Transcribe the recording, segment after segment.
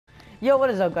Yo,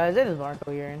 what is up, guys? It is Marco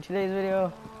here. In today's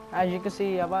video, as you can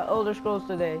see, I bought Elder Scrolls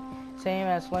today, same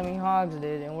as Flaming Hogs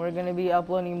did, and we're gonna be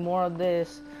uploading more of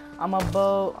this. I'm a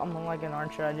bow. I'm like an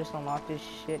archer. I just unlocked this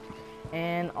shit,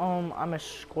 and I'm a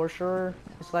sorcerer.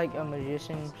 It's like a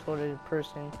magician sort of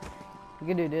person. You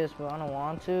could do this, but I don't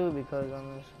want to because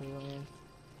I'm a civilian.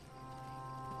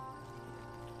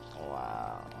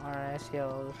 Wow. All right, I see how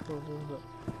Elder Scrolls is,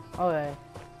 but okay.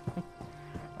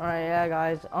 All right, yeah,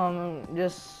 guys.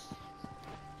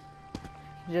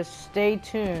 Just stay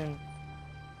tuned.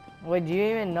 Wait, do you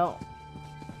even know?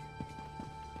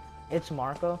 It's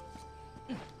Marco?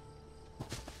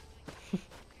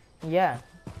 Yeah.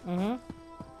 Alright.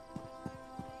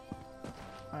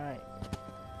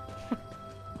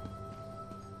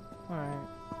 Alright.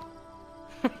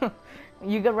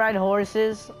 You can ride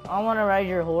horses. I wanna ride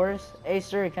your horse. Hey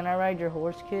sir, can I ride your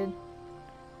horse, kid?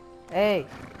 Hey.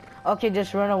 Okay,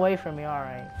 just run away from me,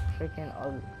 alright. Freaking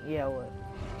yeah, what?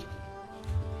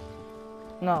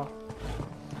 No.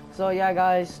 So yeah,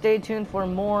 guys, stay tuned for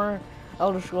more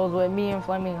Elder Scrolls with me and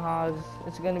Flaming Hogs.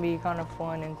 It's gonna be kind of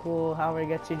fun and cool. How we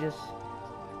get to just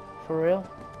for real.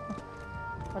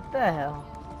 What the hell?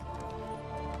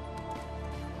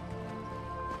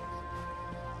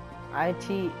 I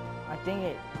think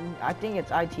it's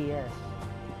ITS.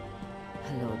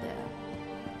 Hello there.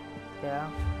 Yeah.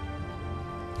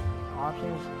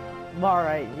 Options.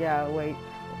 Alright, yeah, wait.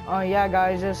 Yeah,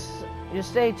 guys, just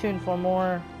stay tuned for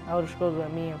more Elder Scrolls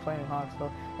with me and Flaming Hogs.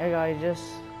 So, yeah, guys, just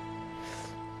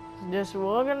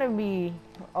we're gonna be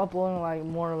uploading like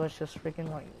more of us just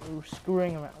freaking like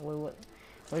screwing around with what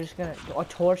we're just gonna a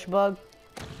torch bug,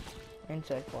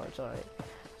 insect parts. Alright.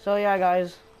 So yeah,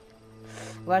 guys,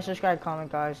 like, subscribe, comment,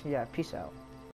 guys. Yeah, peace out.